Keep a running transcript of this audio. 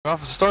off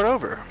and start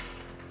over.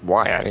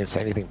 Why? I didn't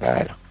say anything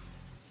bad.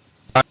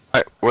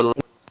 Alright,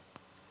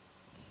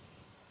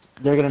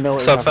 They're gonna know what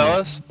what's you're up, talking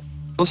fellas?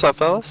 What's up,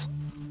 fellas?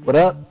 about. What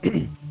up?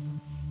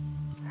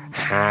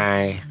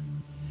 Hi.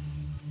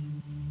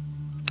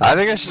 I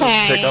think I should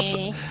just pick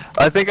up.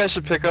 I think I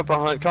should pick up a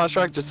hunt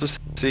contract just to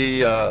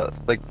see,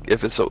 like,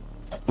 if it's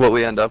what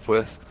we end up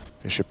with.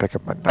 You should pick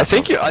up my nuts. I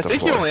think you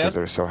floor, only have.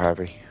 they're so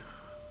heavy.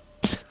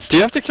 Do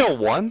you have to kill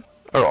one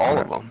or all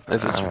of them?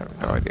 If it's... I have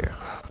no idea.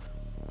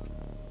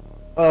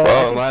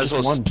 Well, I might think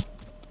as well. one.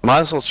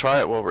 Might as well try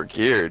it while we're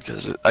geared,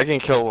 because I can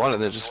kill one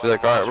and then just be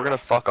like, alright, we're gonna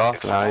fuck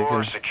off now. You can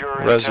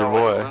res your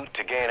boy.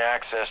 To gain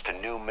access to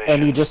new missions.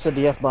 And you just said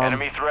the F-bomb.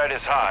 Enemy threat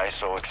is high,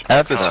 so expect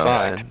F is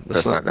contact.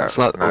 fine. That's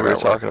not what we were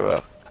talking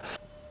about.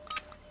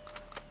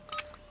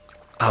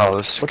 Oh,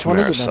 this Which one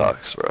is Camaro it then?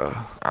 sucks, bro.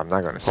 I'm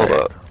not gonna say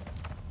Hold up.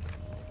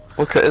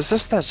 Okay, is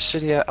this that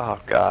shitty? Oh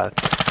god.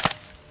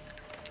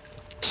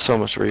 So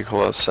much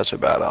recoil. It's such a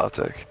bad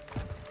optic.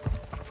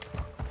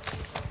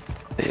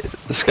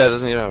 This guy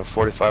doesn't even have a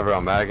 45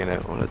 round mag in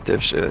it. What a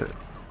dipshit.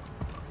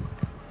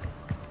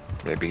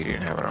 Maybe he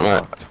didn't have it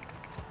Alright. unlocked.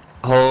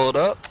 Hold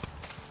up.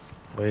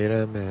 Wait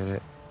a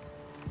minute.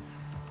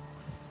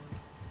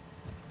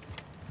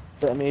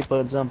 Let me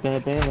put some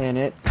pepper in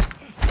it.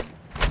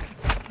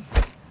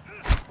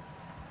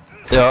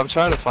 Yo, I'm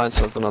trying to find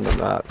something on the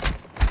map.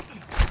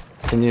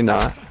 Can you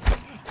not?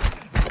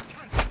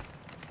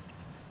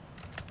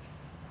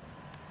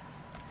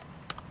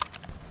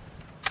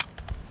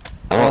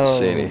 I don't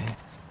see any.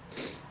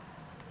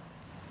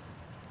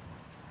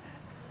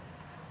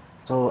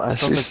 So I I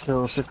still have see to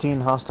kill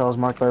 15 hostiles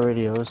marked by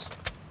radios.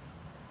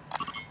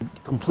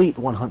 Complete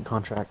one hunt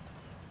contract.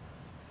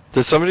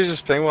 Did somebody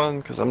just ping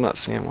one? Because I'm not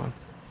seeing one.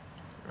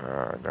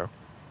 No.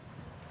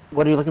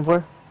 What are you looking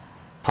for?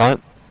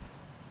 Hunt?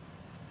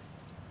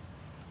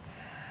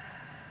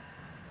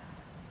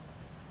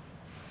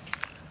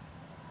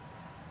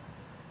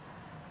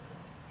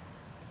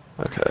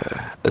 Okay.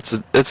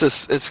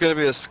 It's gonna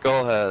be a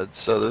skull head.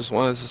 So there's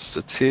one is a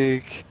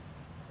Satik.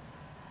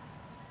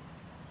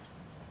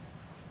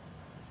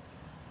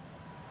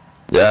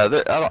 Yeah,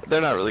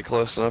 they're not really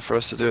close enough for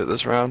us to do it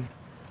this round.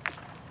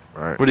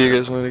 Alright. What do you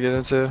guys want to get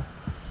into?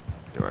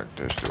 You want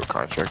to just do a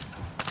contract?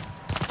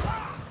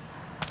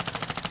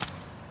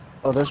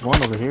 Oh, there's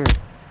one over here.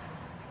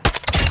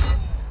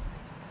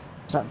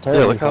 It's not Yeah,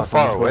 terribly look how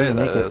far from us, but we away can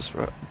that make it. is,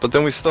 bro. But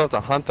then we still have to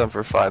hunt them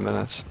for 5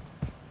 minutes.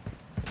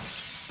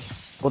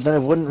 Well, then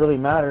it wouldn't really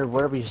matter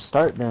where we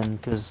start then,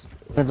 because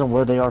it depends on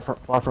where they are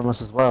far from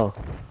us as well.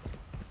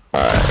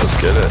 Alright,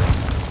 let's get it.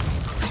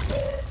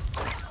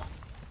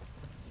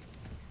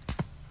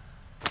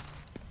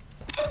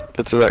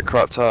 Get to that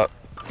crop top,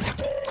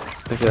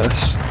 I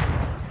guess.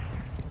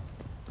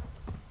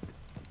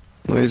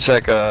 Let me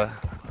check the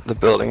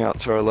building out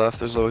to our left.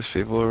 There's always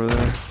people over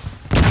there.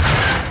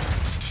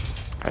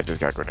 I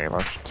just got grenade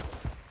launched.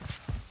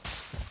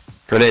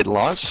 Grenade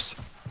launched?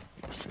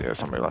 Yeah,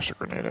 somebody launched a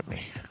grenade at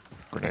me.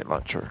 Grenade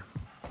launcher.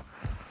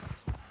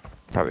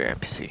 Probably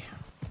NPC.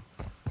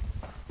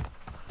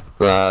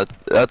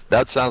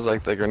 That sounds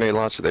like the grenade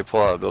launcher they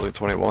pull out of Building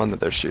 21 that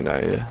they're shooting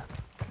at you.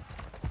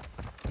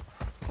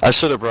 I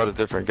should have brought a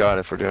different gun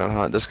if we're doing a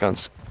hunt. This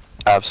gun's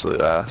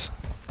absolute ass.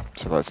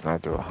 So let's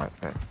not do a hunt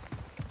then.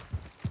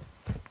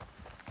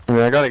 I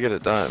mean, I gotta get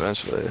it done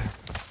eventually.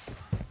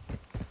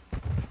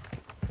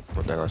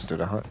 Well then let's do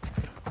the hunt.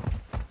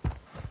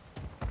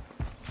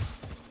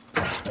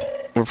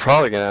 We're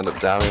probably gonna end up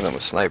downing them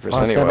with snipers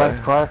Stand anyway.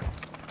 back, car.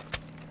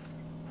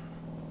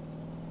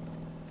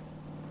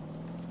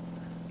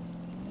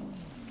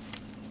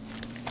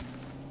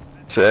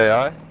 To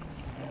AI?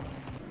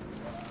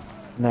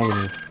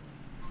 Negative.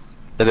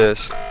 It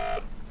is.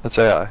 That's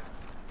AI.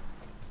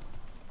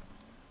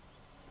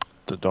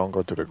 So don't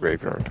go to the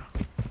graveyard.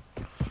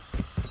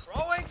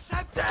 Throwing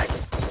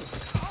septics!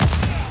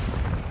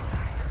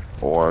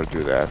 Or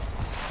do that.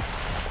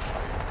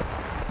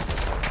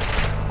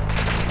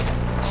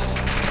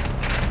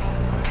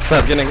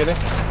 Stop, get in.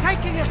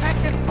 Taking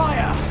effective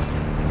fire!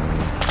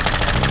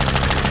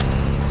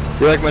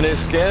 You like my new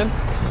skin?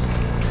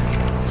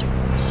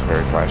 It's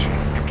very flashy.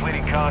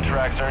 Completing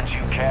contracts earns you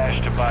cash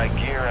to buy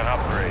gear and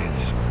upgrades.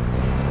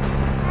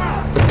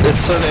 It's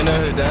so they know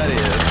who daddy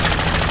is.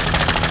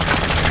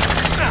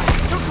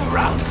 Took a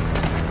round!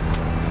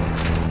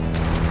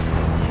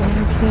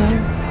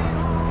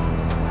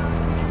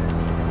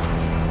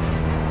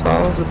 It's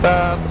all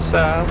about the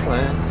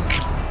Southland.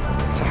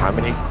 So how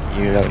many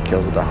you gotta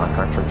kill with the hunt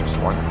contract? Just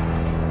one?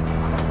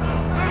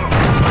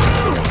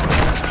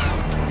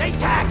 They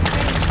tagged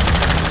me!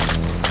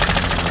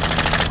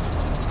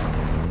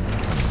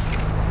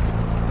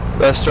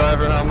 Best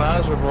driver in El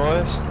Mazra,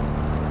 boys.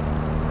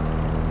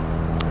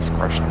 It's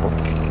questionable.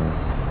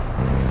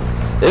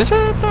 Is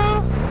it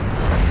though?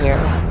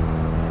 Yeah.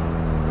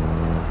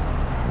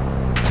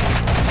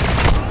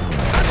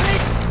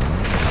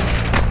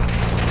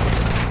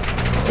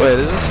 Wait,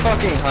 is this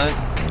fucking hunt?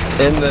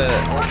 In the.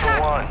 Ultra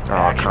One.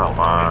 Oh, come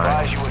on.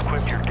 Advise you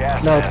equip your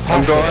gas No, it's mask.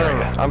 I'm past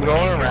going. it. I'm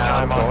going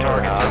around. Going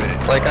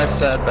around. Like I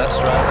said, best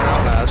driver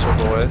out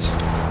Nashville, boys.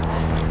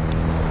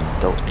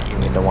 You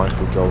mean the one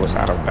who drove us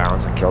out of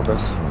bounds and killed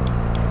us?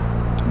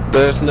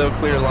 There's no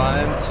clear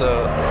line,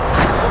 so.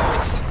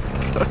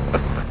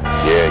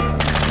 Yeah,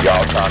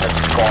 y'all trying to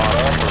squad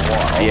up or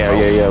what? Yeah.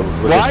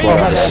 We're Why just are going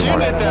you out shooting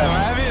there. at them?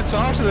 I haven't even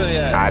talked to them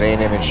yet. I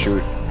didn't even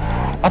shoot.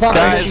 I thought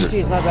Guys-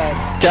 RGC's my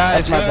bad.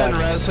 Guys, That's go my ahead and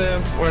bad. res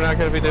him. We're not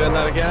gonna be doing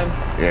that again.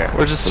 Yeah.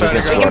 We're just We trying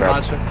to can grab squad a up.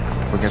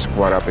 contract. We can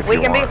squad up if We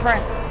you can be want.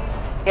 friends.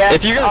 Yeah.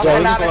 If you guys Yeah,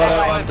 want we to can squad squad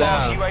up, up. I'm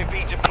down.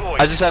 UAV deployed.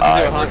 I just have to do a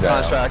Alright, hunt we're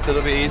down. contract.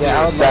 It'll be easier. Yeah,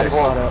 I would like to That's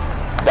squad what-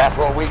 up. That's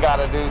what we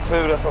gotta do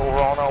too. That's what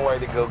we're on our way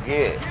to go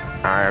get.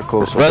 Alright,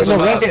 cool. So Res No,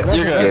 him res up. him, res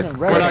You're him, good. res him,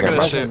 res We're not him,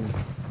 gonna res shoot. him.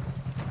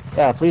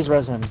 Yeah, please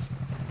res him.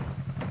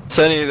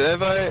 Send you the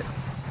invite.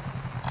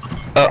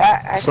 Oh,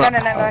 I it's not- sent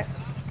an invite.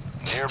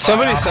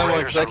 Somebody send one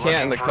because I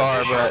can't in the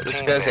car, but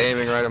this guy's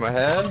aiming right at my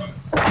head.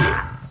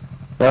 Oh,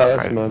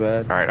 that's my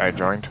bad. Alright, I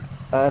joined.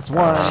 That's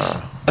one.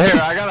 Here,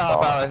 I gotta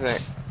hop out, I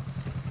think.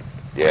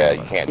 Yeah,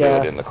 you can't do Yeah.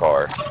 it in the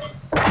car.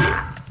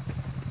 Alright.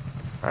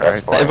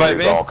 That's fine. Invite It's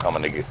me? all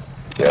coming together.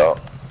 Yeah.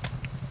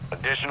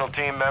 Additional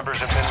team members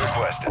have been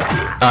requested.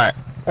 Alright,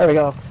 There we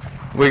go.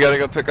 we gotta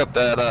go pick up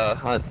that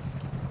hunt.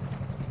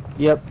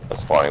 Yep.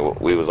 That's funny.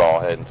 We was all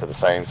heading to the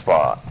same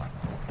spot.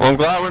 Well, I'm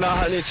glad we're not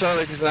hunting each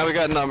other because now we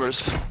got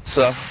numbers.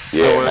 So,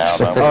 Yeah, it now works.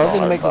 numbers Oh, this is on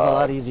gonna our make this a side.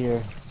 lot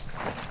easier.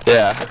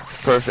 Yeah,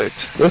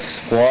 perfect. This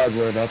squad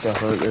we're about to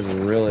hunt is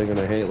really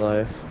gonna hate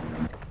life.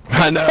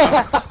 I know.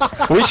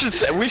 we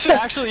should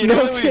actually, you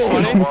know what would be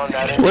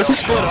funny? Let's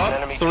split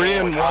up, 3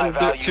 in one,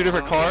 2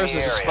 different cars,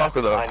 and just fuck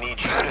with them. I need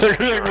you They're to gonna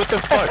be like, what the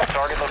fuck?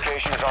 Target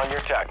location is on your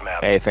TAC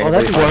map. Hey, if Oh,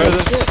 that'd anybody, be Where good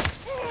is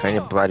shit. if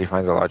anybody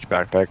finds a large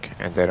backpack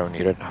and they don't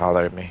need it,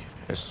 holler at me.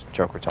 It's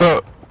Joker time.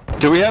 Bro,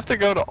 do we have to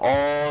go to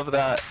all of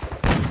that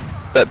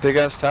big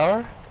ass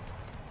tower?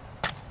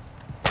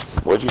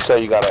 What'd you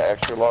say? You got an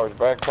extra large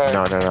backpack?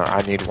 No,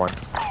 I need one.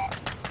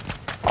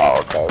 Oh,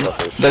 okay. That's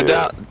what They're shit.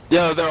 down.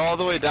 Yeah, they're all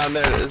the way down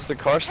there. Is the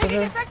car still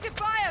there?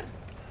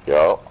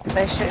 Yo,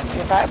 They shoot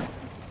you back.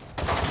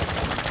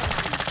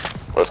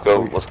 let's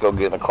go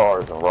get in the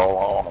cars and roll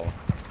on them.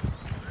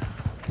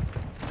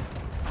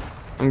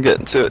 I'm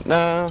getting to it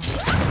now.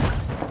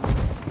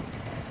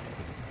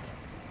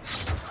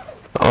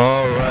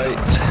 Alright.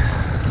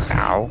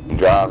 Ow. You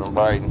driving,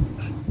 Brayden?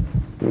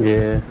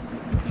 Yeah.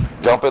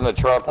 Jump in the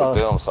truck with Oh.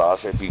 them,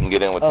 Sasha. If you can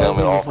get in with Oh, them, this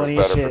it is gonna be offers funny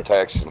as better shit.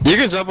 protection. You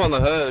can jump on the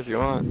hood if you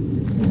want.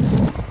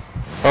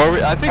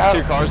 Or I think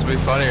 2 cars would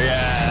be funnier.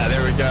 Yeah,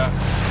 there we go.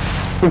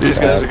 These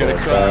guys are gonna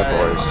cry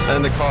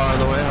in the car on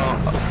the way home.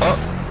 Oh,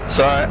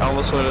 sorry, I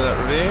almost went in that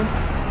ravine.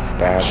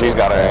 Bad She's boy,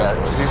 got bad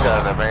an boy.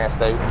 advanced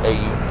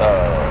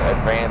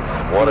advanced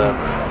whatever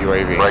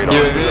UAV?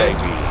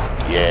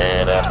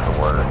 Yeah, that's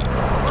the word.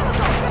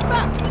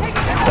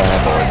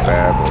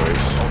 Bad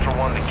boys. Ultra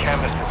One, the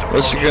chemist is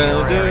What you approaching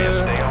your gonna area.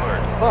 do? Stay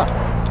alert.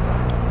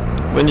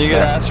 Fuck. When you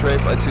get ass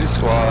raped by 2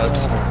 squads.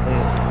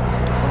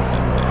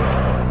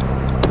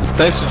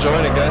 Thanks for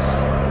joining, guys.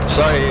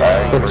 Sorry, Hey,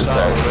 I got appreciate shot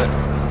a little bit.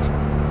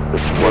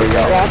 What do y'all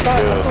Yeah, I want thought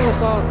to I do? sort of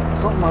saw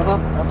something.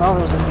 I thought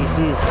it was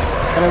NPCs.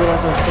 I didn't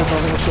realize there was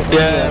all little shit.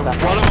 Yeah, Like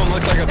that. one of them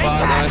looked like a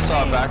bot, and then I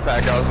saw a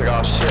backpack. I was like,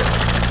 oh shit.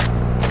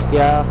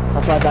 Yeah,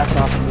 that's why I backed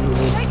off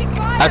immediately.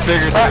 I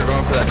figured they were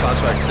going for that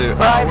contract too.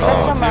 Right, Oh, put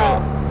well, them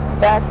out.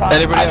 That's fine.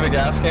 Anybody have a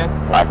gas can?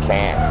 I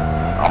can't.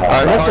 I'm on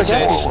Alright, the car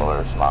change.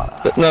 four-wheeler, it's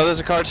not. No, there's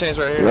a car change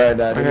right here. Right,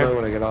 Dad. You Right might here.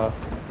 want to get off.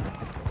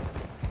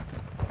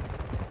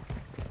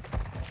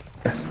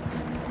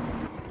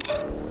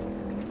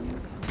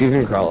 You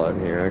can crawl out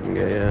here. I can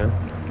get you.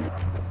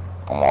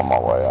 I'm on my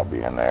way. I'll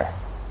be in there.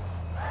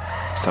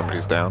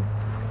 Somebody's down.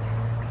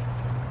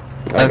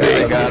 I think He's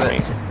I got getting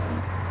it. me-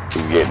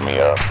 He's getting me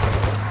up.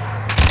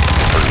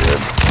 Pretty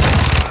good.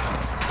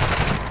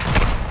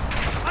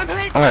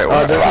 Alright, Oh,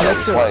 well, there's Right, an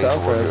extra right,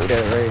 self we're rest good.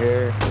 kit right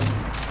here.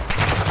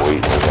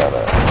 Sweet, we got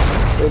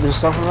a. Wait, there's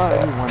something wrong? I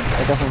need one.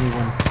 I definitely need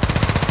one.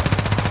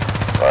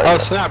 oh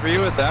snap, are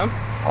you with them?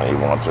 I need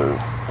one too.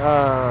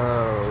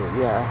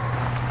 Yeah.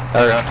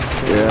 Okay.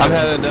 Yeah. I'm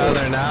headed down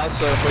there now,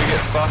 so if we get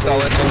fucked, I'll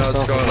let you know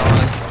what's going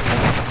on.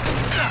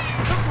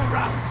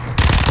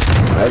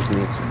 I just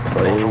need some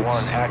Ultra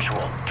One, plates.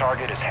 actual.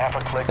 Target is half a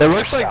click. It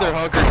looks like they're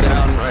hunkered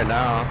down right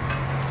now.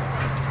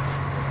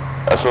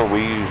 That's what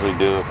we usually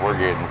do if we're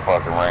getting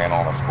fucking ran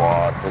on a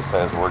squad. If it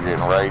says we're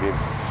getting raided.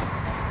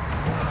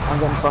 I'm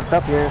getting fucked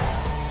up here.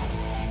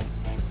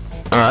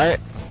 Alright.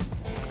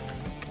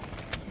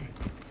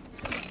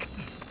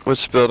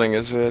 Which building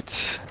is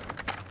it?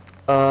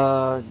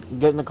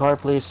 Get in the car,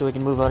 please, so we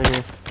can move out of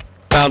here.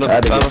 Found I him,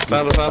 had to found him, get-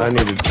 found him, found I him.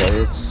 needed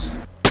plates.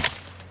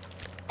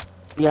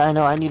 Yeah, I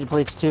know. I needed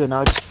plates too.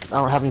 Now I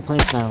don't have any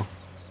plates now.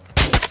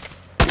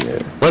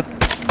 Yeah. What?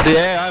 The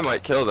AI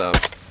might kill them.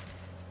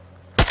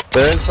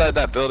 They're inside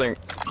that building.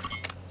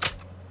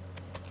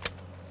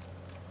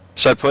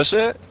 Should I push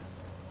it?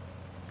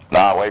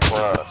 Nah, wait for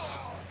us.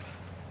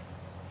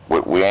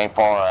 We ain't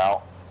far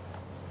out.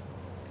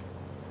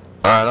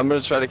 Alright, I'm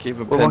gonna try to keep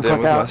him We're pinned one in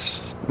with click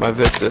out. my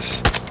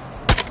Victus.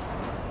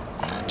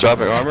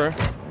 Dropping armor.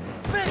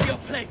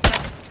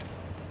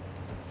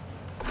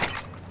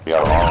 Yeah,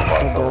 all of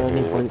us Got over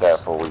any here with plates? that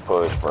before we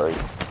push, bro.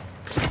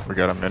 We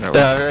got a minute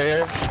Yeah, left. right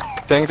here.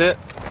 Dinged it.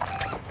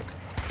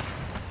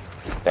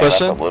 Damn, that's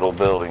a Pushing. little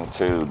building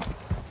too.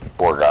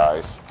 Poor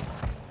guys.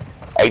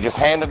 Hey, just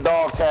hand the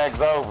dog tags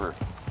over.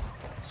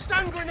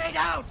 Stun grenade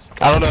out!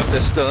 I don't know if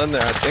they're still in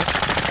there, I think.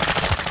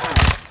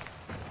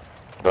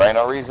 There ain't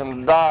no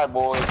reason to die,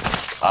 boys.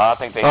 I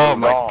think they Oh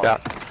moved my on.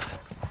 god.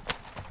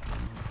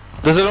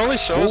 Does it only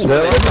show us Ooh,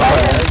 where they they're are?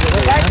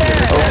 Right there.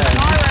 There's a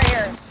car right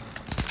here.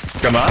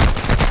 Come on.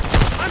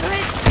 I'm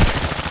hit!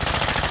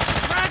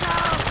 Frag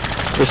out!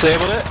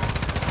 Disabled it.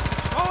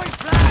 Going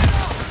flat!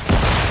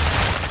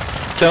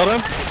 Killed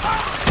him.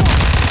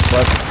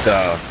 What the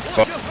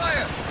fuck? Your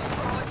fire!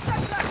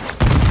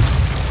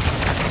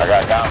 I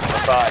got guys on the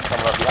side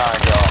coming up behind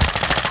y'all.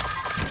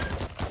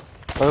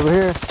 Over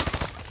here.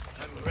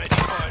 I'm ready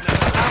for another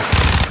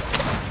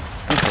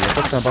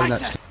What's up on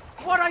that?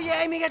 What are you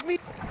aiming at me?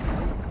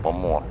 One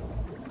more.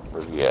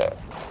 Where's he at?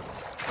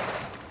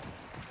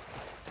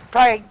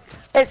 Probably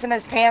pissing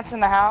his pants in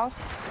the house.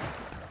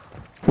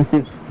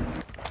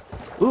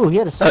 Ooh, he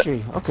had a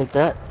sentry. I'll take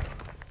that.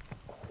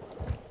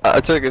 I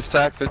took his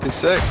TAC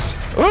 56.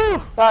 Ooh,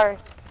 Sorry.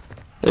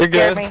 you're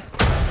Scared good. me.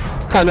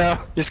 I know,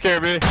 you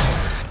scared me.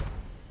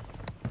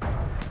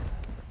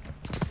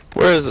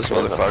 Where is this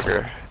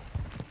motherfucker?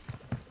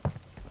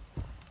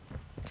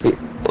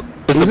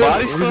 Is the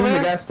body He's still in the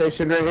there? gas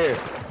station right here.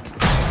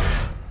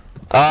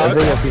 I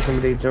think I see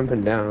somebody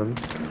jumping down.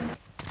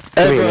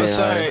 Hey bro, Maybe an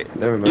sorry. AI.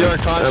 Never mind. You're a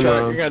contract, I'm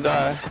you're wrong. gonna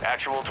die.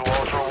 Actual to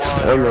Ultra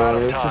One, I'm you're out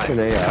wrong. of It's just time.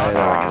 an AI.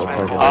 Contact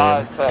has been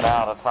I said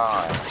out of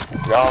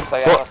time. Y'all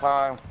say out of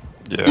time?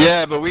 Yeah.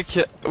 Yeah, but we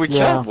Yeah.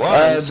 killed one,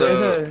 There's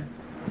so...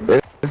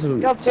 there's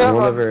Killed two of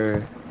one them. of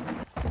her.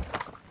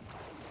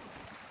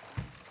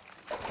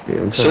 Yeah, I'm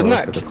trying to Shouldn't look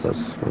that- for the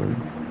closest one.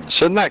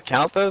 Shouldn't that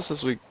count though,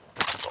 since we...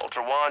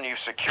 Ultra One, you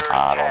secured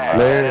I don't tag.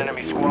 know. An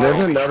enemy squad There's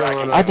will be another tracking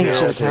one you I think it down.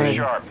 should've Stay counted.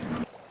 sharp.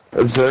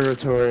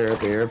 Observatory at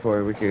the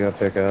airport. We could go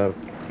pick up.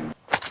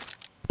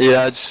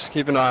 Yeah, just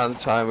keep an eye on the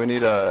time, we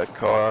need a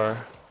car.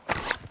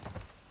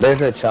 There's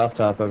a chop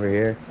top over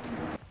here.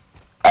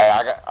 Hey,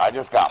 I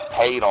just got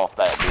paid off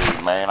that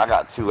dude, man. I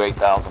got two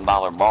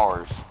 $8,000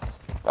 bars.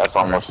 That's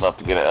almost enough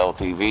to get an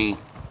LTV.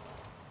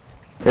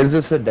 There's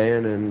a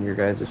sedan and your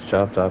guys'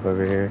 chop top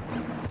over here.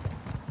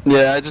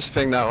 Yeah, I just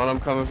pinged that one, I'm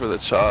coming for the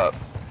chop.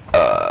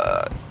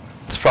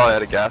 It's probably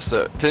at a gas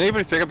station. Did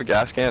anybody pick up a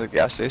gas can at a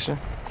gas station?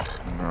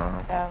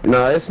 No. Yeah.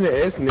 No, it's near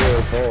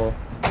the pole.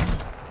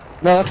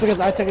 No, that's because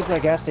I took it to the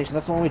gas station.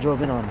 That's the one we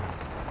drove in on.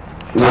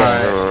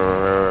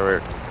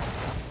 Alright.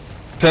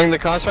 Ping the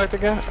contract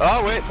again?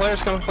 Oh wait,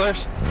 players coming,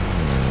 players.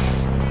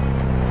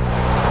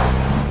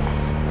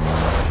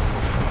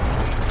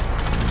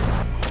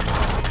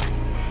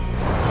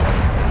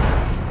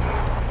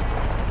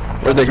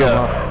 Where'd they drove go?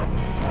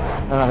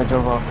 off. No, they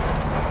drove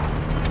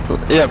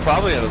off. Yeah,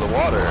 probably into the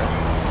water.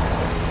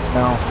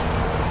 No.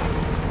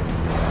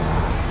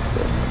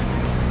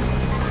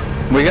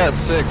 We got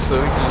 6, so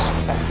we can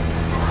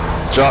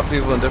just drop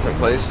people in different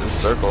places,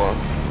 circle them.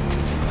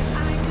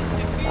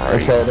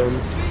 I killed him.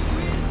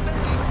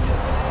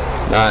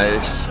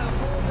 Nice.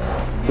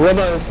 What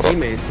about his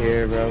teammates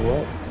here, bro?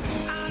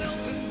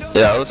 What?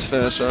 Yeah, let's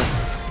finish them.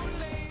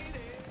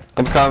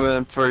 I'm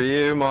coming for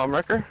you, Mom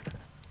Wrecker.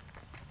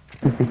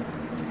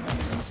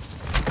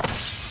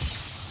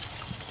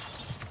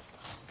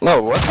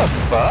 No, what the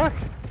fuck?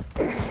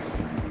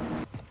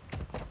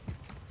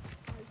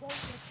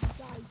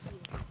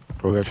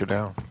 Who got you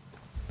down?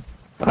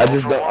 I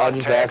just Ultra One,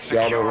 asked tag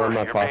y'all to secure. run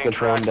my You're being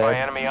pockets one tracked by day.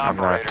 enemy I'm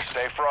not. operators.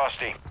 Stay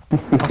frosty. I'm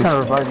trying to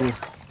revive you.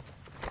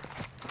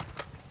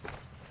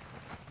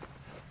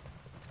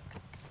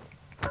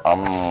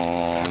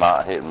 I'm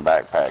not hitting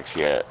backpacks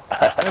yet.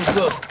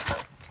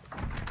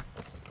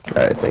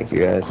 Alright, thank you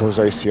guys. Those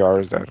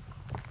ACRs that.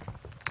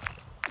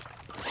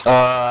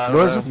 I don't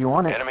Yours know. if you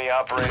want it. Enemy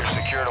operators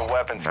secured a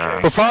weapons Nah.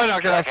 case. We're probably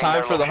not gonna have Tracking time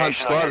their for the hunt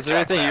location on squad. your Is there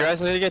anything you attack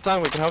guys need to get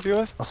done we can help you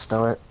with? I'll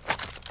stow it.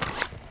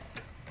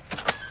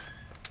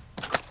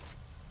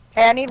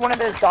 Hey, I need one of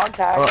those dog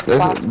tags. Oh, if There's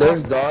possible.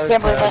 dog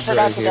Can't believe I tags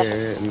forgot right to get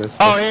here them. in this.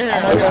 Oh, here, I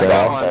I know got there's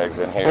that dog tags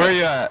in one. here. Where are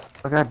you at?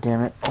 Oh god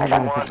damn it. I'm Ultra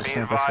gonna One, put the be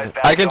sniper advised shit.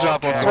 that I can dog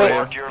drop one tag for you.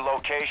 marked your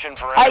location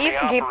for You enemy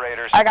can keep.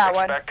 operators. I got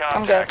one. Expect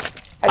I'm good.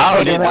 contact. I just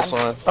don't need need one.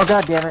 this one. Oh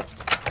god damn it.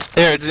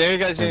 Here, do any of you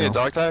guys need a No.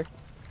 dog tag?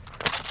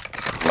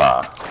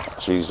 Nah,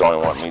 she's the only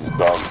one that needs a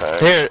dog tag.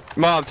 Here,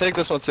 Mom, take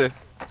this one too.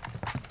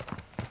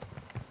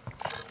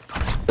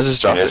 This is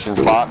drop it. Munitions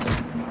box.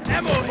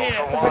 Ammo Ultra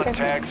here! One,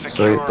 tag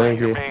secure. thank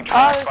You're you. being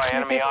tracked by there's two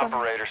enemy people.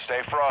 operators.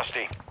 Stay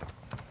frosty.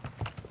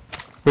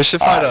 We should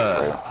find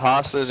Alright, a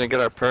hostage and get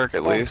our perk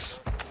at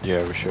least.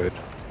 Yeah, we should.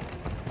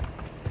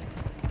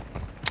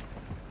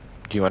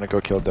 Do you want to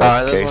go kill that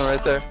Alright, there's case? one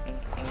right there.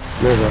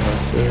 There's a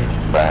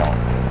hunter. Bam.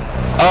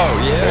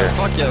 Oh yeah,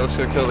 fuck yeah, let's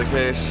go kill the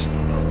case.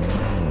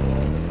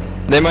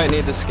 They might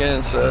need the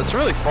skin, so it's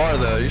really far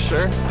though, you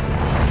sure?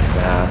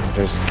 Nah,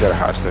 just get a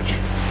hostage.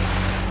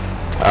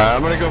 Alright,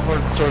 I'm gonna go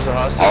towards the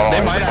hostage. Oh,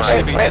 They might wait,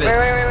 actually be Wait, headed.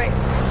 wait.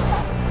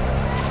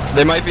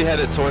 They might be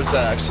headed towards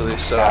that actually,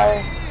 so.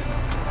 Sorry.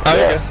 Oh,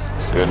 Yes,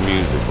 it's good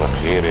music. Let's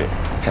get it.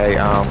 Hey,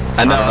 I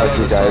don't know know if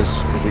you this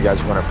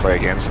guys want to play a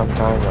game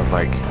sometime, and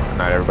like,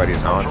 not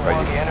everybody's on, but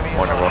you're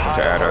more than welcome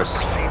to add us.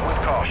 Proceed with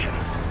caution.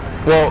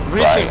 Well,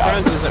 reaching Right,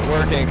 friends isn't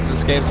working because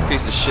this game's a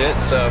piece of shit,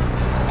 so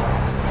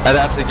I'd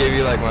have to give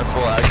you like my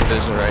full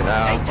Activision right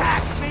now.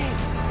 Attack me!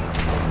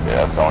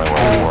 Yeah, that's the only way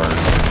it works.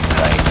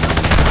 Thank you.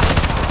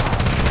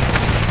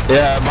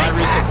 Yeah, my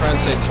recent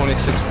friends say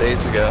 26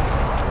 days ago.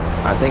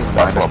 I think That's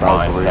mine is what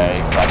mine probably. say.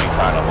 'Cause I be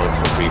trying to look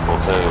for people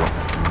too.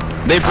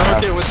 They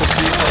broke it with the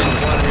season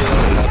 1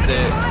 reloaded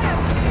update.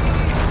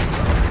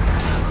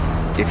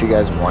 If you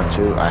guys want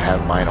to, I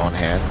have mine on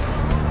hand.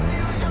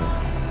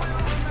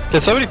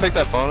 Can somebody pick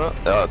that phone up?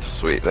 Oh,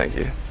 sweet, thank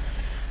you.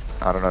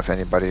 I don't know if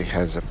anybody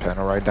has a pen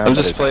right now. I'm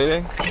but just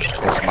plating.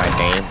 It's my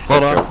name.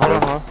 Hold on, the hold on,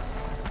 Joker. hold on.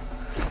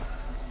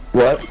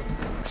 What?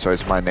 So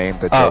it's my name,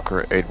 the Oh.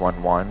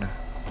 Joker811,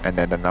 and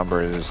then the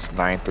number is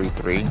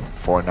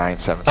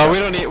 933-4977. Oh, we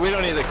don't need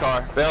the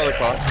car. Bail the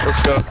car.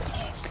 Let's go.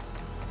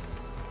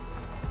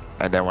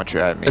 And then once you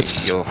add me,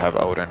 It's- you'll have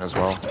Odin as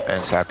well,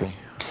 and Sappy.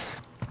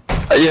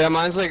 Yeah,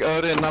 mine's like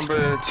Odin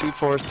number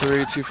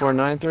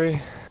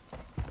 2432493.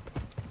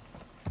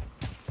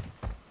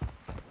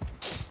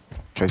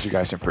 Because you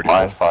guys seem pretty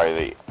Mine's cool.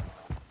 probably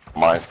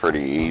mine's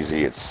pretty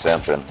easy. It's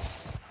simping.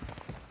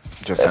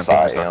 Just send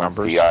us the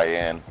numbers.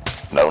 S-I-M-P-I-N.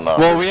 No numbers.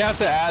 Well, we have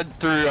to add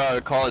through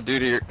Call of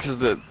Duty because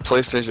the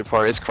PlayStation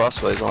part is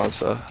crossplays on,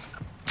 so.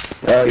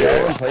 Oh, Yeah.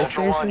 yeah, on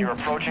Ultra One, you're PlayStation?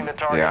 approaching the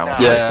target Yeah, I'm now.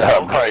 on Yeah.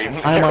 I'm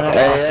Brady. I'm on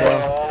Xbox,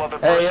 yeah. All other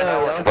Hey,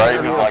 personnel yeah, are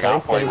Brady's like, I'll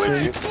play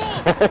with you.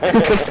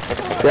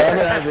 Yeah,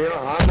 man, dude,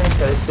 I'm on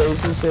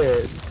PlayStation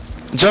shit.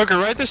 Joker,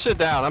 write this shit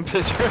down. I'm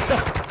pissed.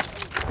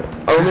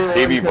 Only one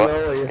DB,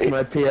 cannoli is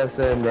my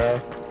PSN, bro.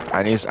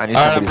 I need Alright,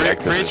 I'm somebody's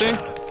breaching. activation.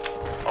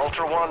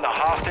 Ultra One, the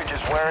hostage is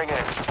wearing an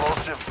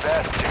explosive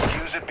vest.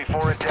 Use it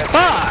before it detonates.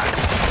 Fuck!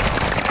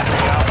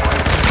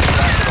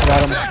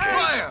 Got him.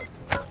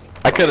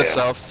 I could have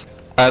self.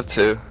 I have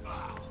two.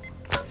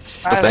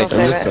 Might as thank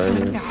well you.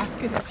 save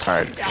it.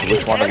 Alright, so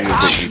which one of you is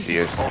the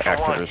easiest Ultra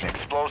One, Activision?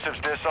 explosives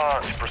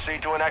disarmed.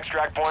 Proceed to an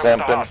extract point with the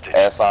Simping. hostage.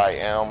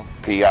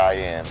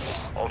 S-I-M-P-I-N.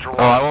 Ultra Oh,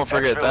 One, I won't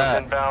forget exfil is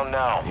that. inbound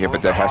now. Yeah, but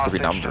Move there the has to be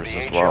hostage numbers the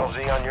as well.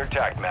 HLZ on your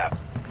TAC map.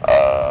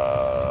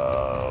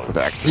 For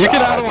the You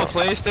can add them Activision. on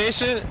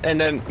PlayStation and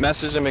then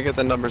message them and get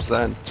the numbers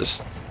then.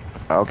 Just.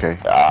 Okay.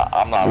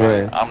 I'm not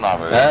really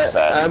Add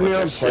savvy me with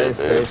on this shit,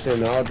 dude.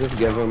 PlayStation, I'll just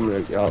give them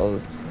all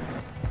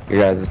you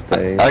guys'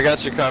 thing. I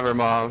got you covered,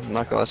 Mom. I'm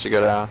not gonna let you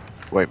go down.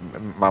 Wait,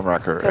 Mom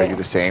Rocker, are you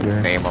the same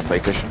Yeah. name on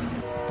PlayStation?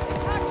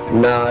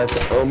 Nah,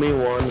 it's only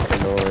one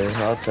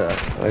cannoli. I'll check.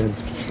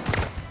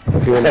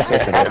 If you want to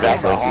search it up,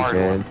 That's a like hard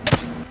you one.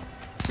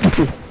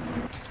 can.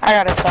 I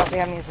got a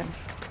selfie I'm using.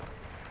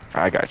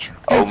 I got you.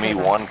 Owe me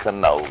one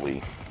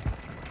cannoli.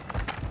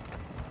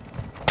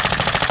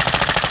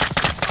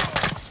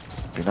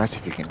 It'd be nice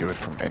if you can do it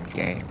from end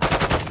game.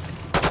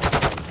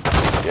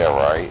 Yeah,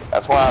 right.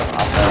 That's why I'm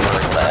never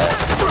in that.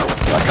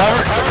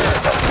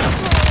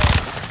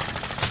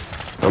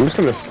 I'm just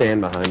gonna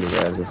stand behind you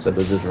guys instead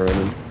of just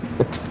running.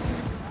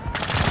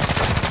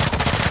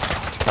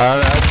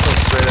 Alright, I just go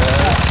straight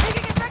ahead.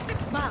 Taking effective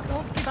smart,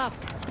 don't give up.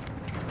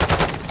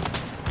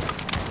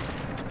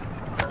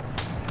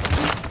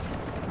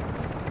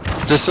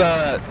 Just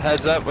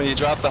heads up when you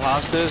drop the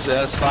hostage. It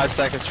has 5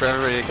 seconds for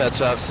everybody to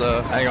catch up,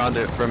 so hang on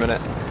to it for a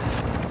minute.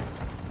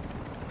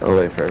 I'll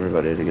wait for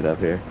everybody to get up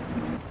here.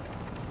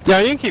 Yeah,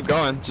 you can keep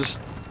going. Just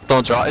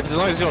don't drop. As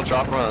long as you don't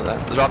drop the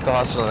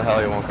hostage on the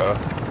heli, it won't go.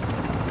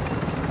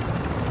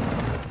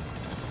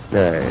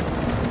 Alright.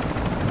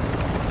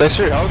 Thanks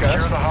for your help, Secure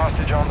guys. the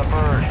hostage on the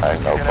bird.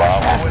 Ain't no Get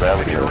problem. out with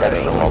Barely it, get you're rid of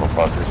ready. them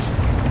motherfuckers.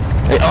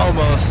 Hey,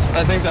 almost.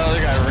 I think the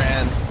other guy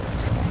ran.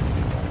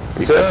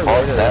 He said,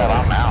 fuck that,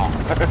 I'm out.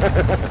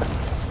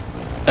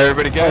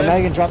 Everybody Alright, now good?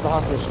 you can drop the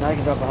hostage. Now you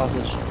can drop the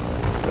hostage.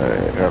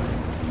 Alright, yep.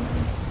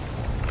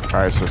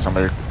 Alright, so does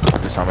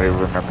somebody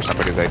remember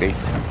somebody's ID?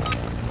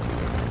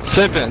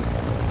 Sipping.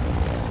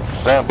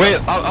 Simple. Wait,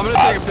 I'm gonna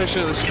take a picture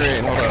of the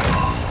screen. Hold on.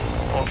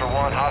 Ultra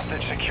One,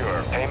 hostage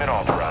secure. Payment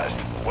authorized.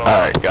 Well,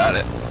 Alright, got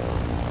it.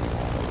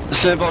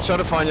 Simp, I'll try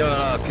to find you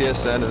on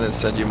PSN and then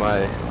send you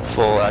my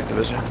full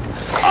Activision.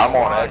 I'm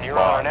on you're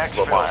on Xbox,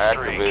 but my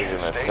Exfil streak.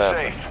 Activision is Stay simple.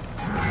 safe.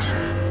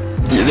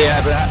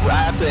 Yeah, but I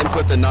have to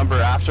input the number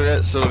after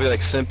it, so it'll be like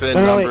Simpin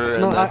No, number wait,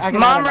 and no, then... I can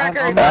Mom add him.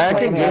 record is I'm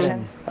on let me add PlayStation.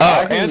 him. Oh,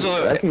 I can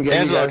Angela give you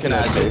Angela guys can my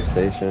add you.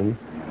 PlayStation.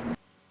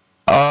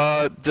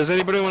 Does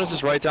anybody want to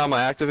just write down my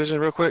Activision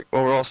real quick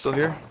while we're all still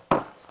here?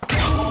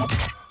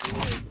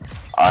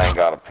 I ain't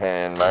got a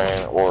pen,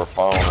 man, or a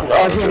phone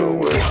to do it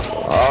with.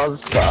 I'll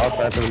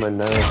type in my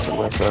notes on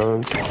my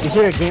phone. Is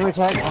there a gamer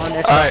tag on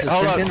Xbox Alright, is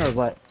hold on. Simpkin or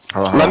what?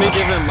 Let me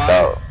give him mine.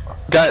 No.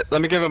 Guys,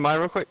 let me give him mine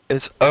real quick.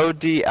 It's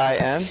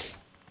ODIN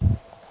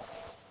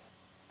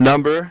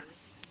number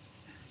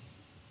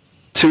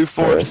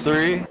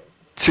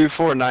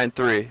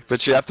 2432493,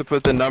 but you have to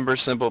put the number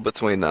symbol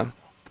between them.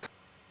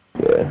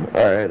 Yeah,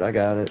 alright, I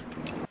got it.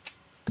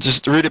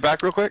 Just read it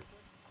back real quick.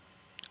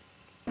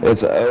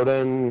 It's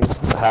Odin,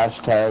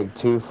 hashtag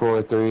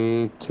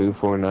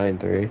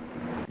 2432493.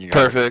 You got it.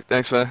 Perfect.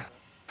 Thanks, man.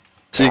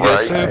 See you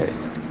guys soon. Alright.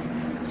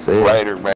 See ya. Later, man.